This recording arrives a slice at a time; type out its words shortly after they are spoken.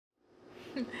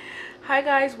Hi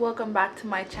guys, welcome back to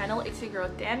my channel. It's your girl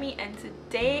Dami, and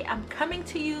today I'm coming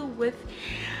to you with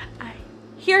a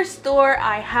hair store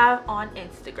I have on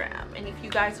Instagram. And if you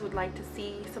guys would like to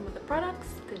see some of the products,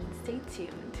 then stay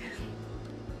tuned.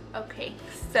 Okay,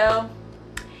 so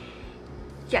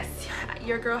yes,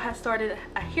 your girl has started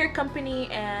a hair company,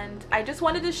 and I just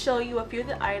wanted to show you a few of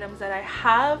the items that I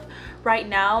have right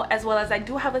now, as well as I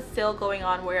do have a sale going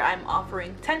on where I'm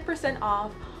offering 10%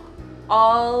 off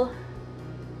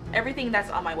everything that's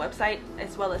on my website,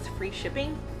 as well as free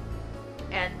shipping.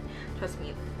 And trust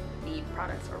me, the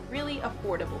products are really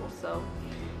affordable, so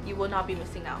you will not be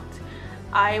missing out.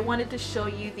 I wanted to show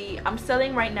you I'm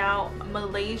selling right now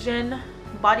Malaysian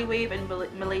body wave and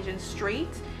Malaysian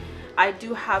straight. I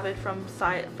do have it from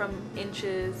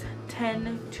inches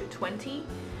 10 to 20,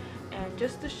 and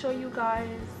just to show you guys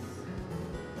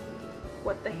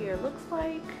what the hair looks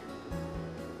like.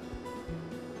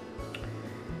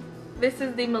 This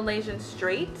is the Malaysian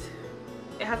straight.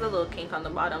 It has a little kink on the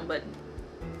bottom, but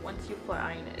once you flat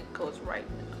iron it, it goes right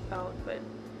out. But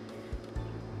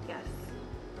yes,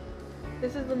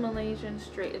 this is the Malaysian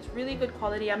straight. It's really good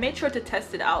quality. I made sure to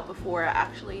test it out before I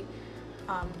actually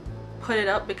put it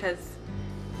up, because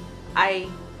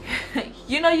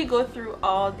you go through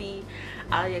all the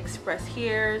AliExpress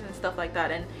hairs and stuff like that,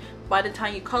 and by the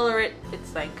time you color it,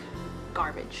 it's like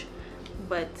garbage.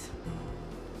 But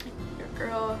your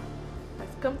girl has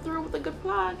come through with a good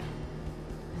plug.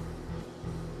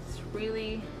 It's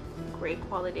really great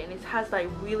quality, and it has like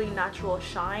really natural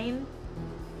shine.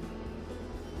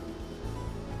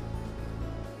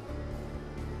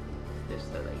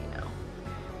 Just so that you know.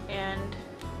 And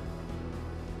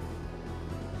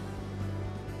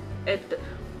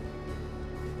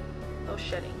no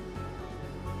shedding.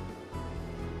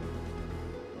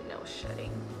 No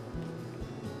shedding.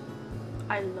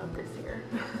 I love this hair.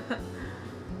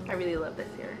 I really love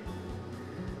this hair.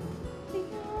 Yeah.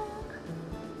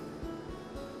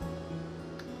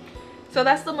 So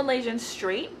that's the Malaysian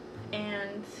straight,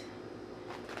 and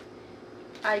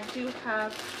I do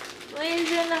have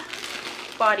Malaysian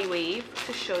body wave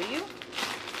to show you.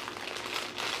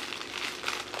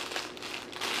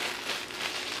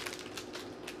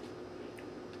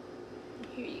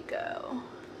 Here you go.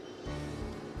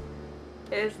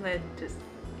 Isn't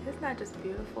that just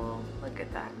beautiful? Look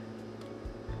at that.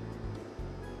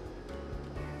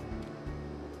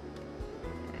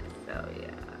 So yeah.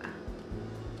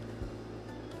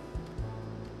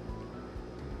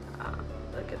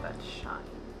 Look at that shine.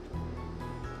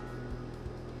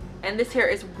 And this hair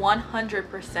is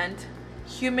 100%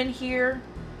 human hair.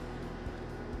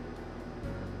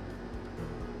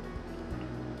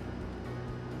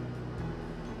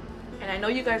 And I know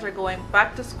you guys are going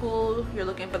back to school. You're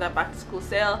looking for that back to school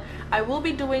sale. I will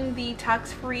be doing the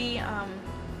tax-free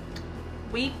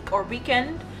week or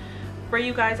weekend for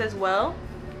you guys as well,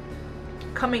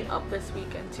 coming up this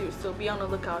weekend too, so be on the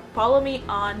lookout. Follow me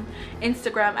on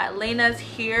Instagram at Lena's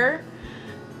Hair,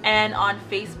 and on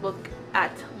Facebook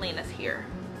at Lena's Hair,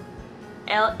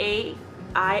 L-A-I-A-N-A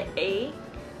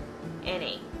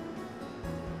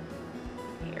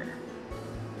hair.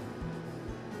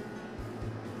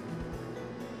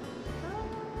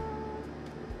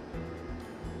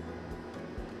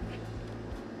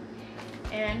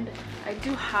 And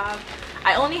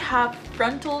I only have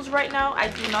frontals right now. I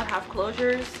do not have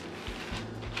closures.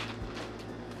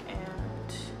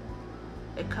 And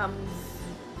it comes,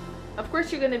 of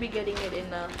course you're going to be getting it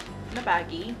in a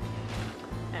baggie,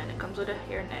 and it comes with a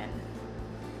hair net.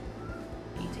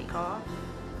 You take off.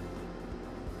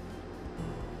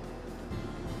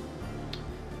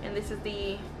 And this is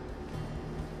a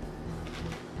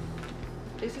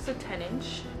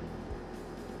 10-inch.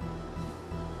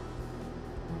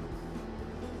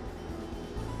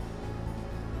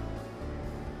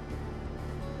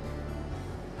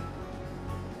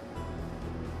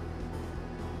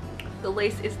 The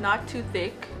lace is not too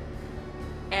thick,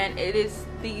 and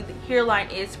the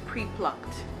hairline is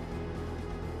pre-plucked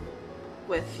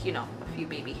with, a few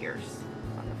baby hairs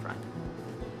on the front.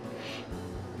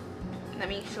 Let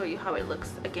me show you how it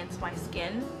looks against my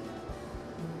skin.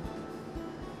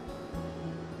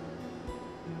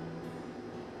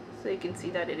 So you can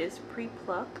see that it is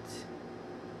pre-plucked.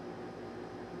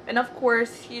 And of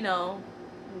course,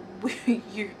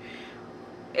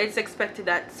 it's expected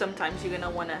that sometimes you're gonna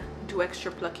want to do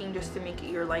extra plucking just to make it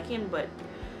your liking, but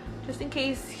just in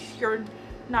case you're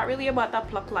not really about that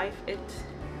pluck life, it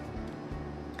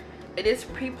is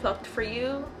pre-plucked for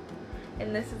you.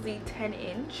 And this is the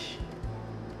 10-inch,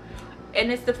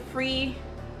 and it's the free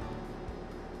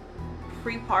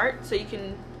part, so you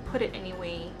can put it any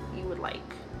way you would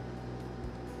like.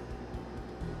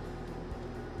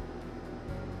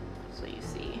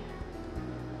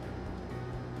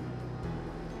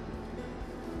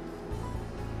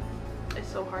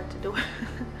 so hard to do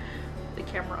the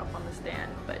camera up on the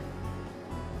stand, but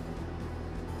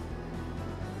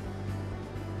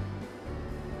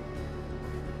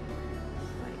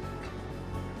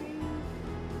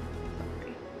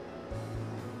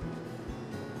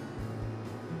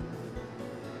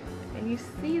and you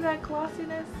see that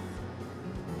glossiness?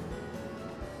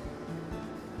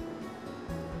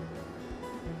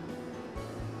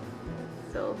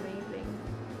 So amazing.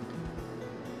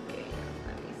 Okay,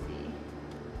 let me see.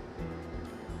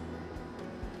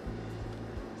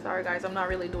 Sorry guys, I'm not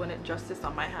really doing it justice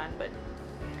on my hand, but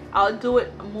I'll do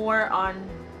it more on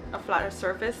a flatter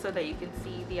surface so that you can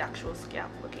see the actual scalp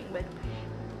looking. But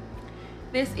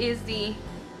this is the,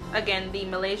 again, the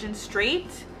Malaysian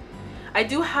straight. I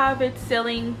do have it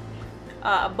selling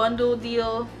a bundle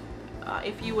deal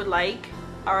if you would like.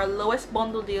 Our lowest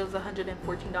bundle deal is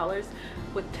 $114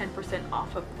 with 10%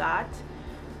 off of that,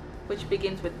 which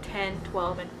begins with 10,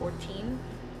 12, and 14.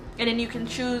 And then you can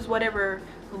choose whatever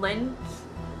length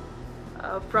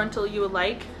frontal you would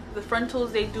like. The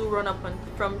frontals, they do run up on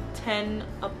from 10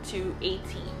 up to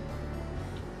 18.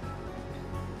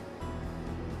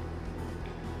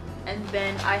 And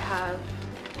then I have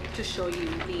to show you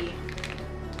the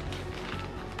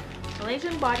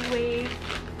Malaysian body wave.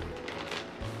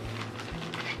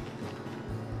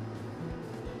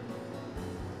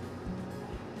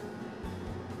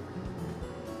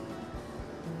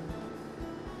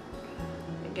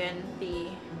 Again, the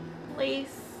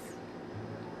lace.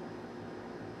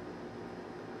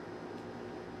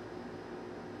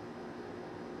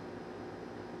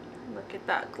 Look at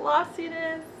that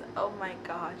glossiness. Oh my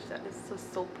gosh, that is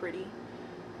so pretty.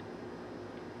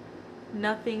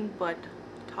 Nothing but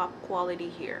top quality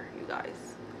here, you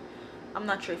guys. I'm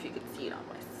not sure if you can see it on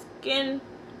my skin.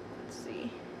 Let's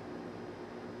see.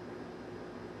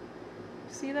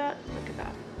 See that? Look at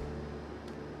that.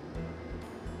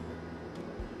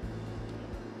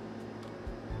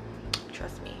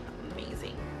 Trust me,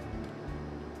 amazing.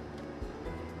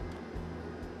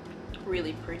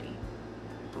 Really pretty.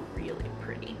 Really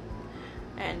pretty.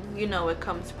 And you know it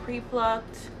comes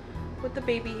pre-plucked with the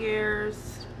baby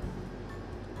hairs.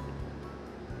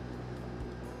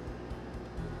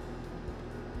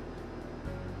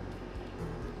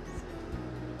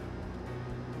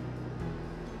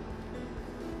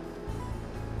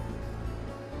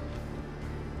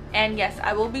 And yes,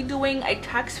 I will be doing a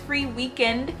tax-free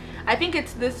weekend. I think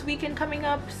it's this weekend coming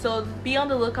up, so be on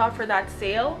the lookout for that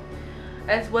sale.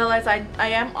 As well as I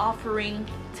am offering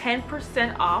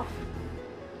 10% off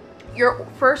your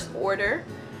first order.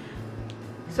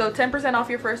 So 10% off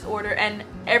your first order, and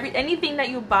anything that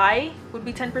you buy would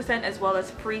be 10%, as well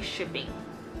as free shipping.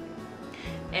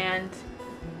 And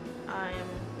I'm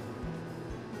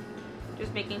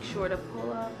just making sure to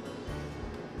pull up.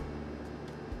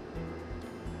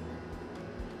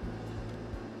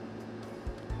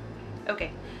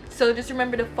 Okay, so just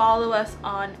remember to follow us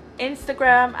on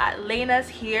Instagram at Laina's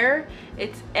Hair.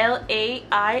 It's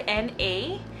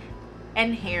Laina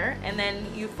and Hair. And then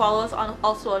you follow us on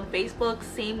also on Facebook,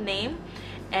 same name.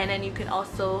 And then you can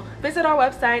also visit our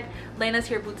website,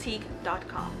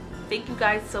 lainashairboutique.com. Thank you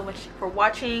guys so much for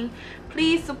watching.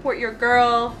 Please support your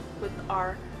girl with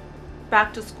our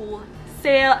back to school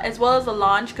sale, as well as the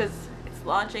launch, because it's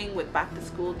launching with back to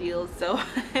school deals. So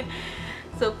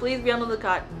so please be on the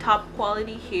lookout. Top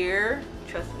quality hair,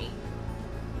 trust me.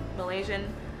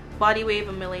 Malaysian body wave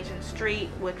and Malaysian straight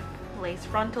with lace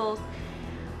frontals.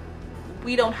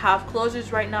 We don't have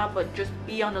closures right now, but just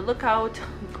be on the lookout.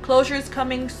 Closures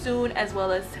coming soon, as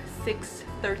well as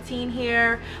 613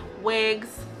 hair,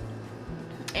 wigs,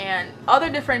 and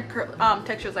other different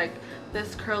textures, like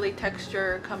this curly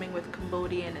texture coming with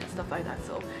Cambodian and stuff like that.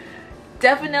 So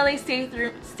definitely stay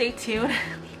tuned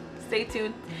stay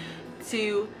tuned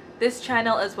to this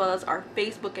channel, as well as our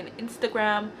Facebook and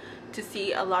Instagram, to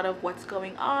see a lot of what's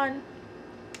going on.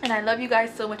 And I love you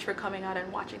guys so much for coming out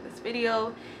and watching this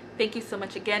video. Thank you so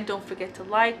much again. Don't forget to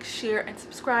like, share, and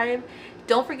subscribe.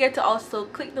 Don't forget to also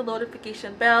click the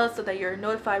notification bell so that you're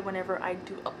notified whenever I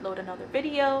do upload another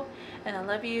video. And I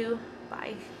love you.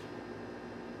 Bye.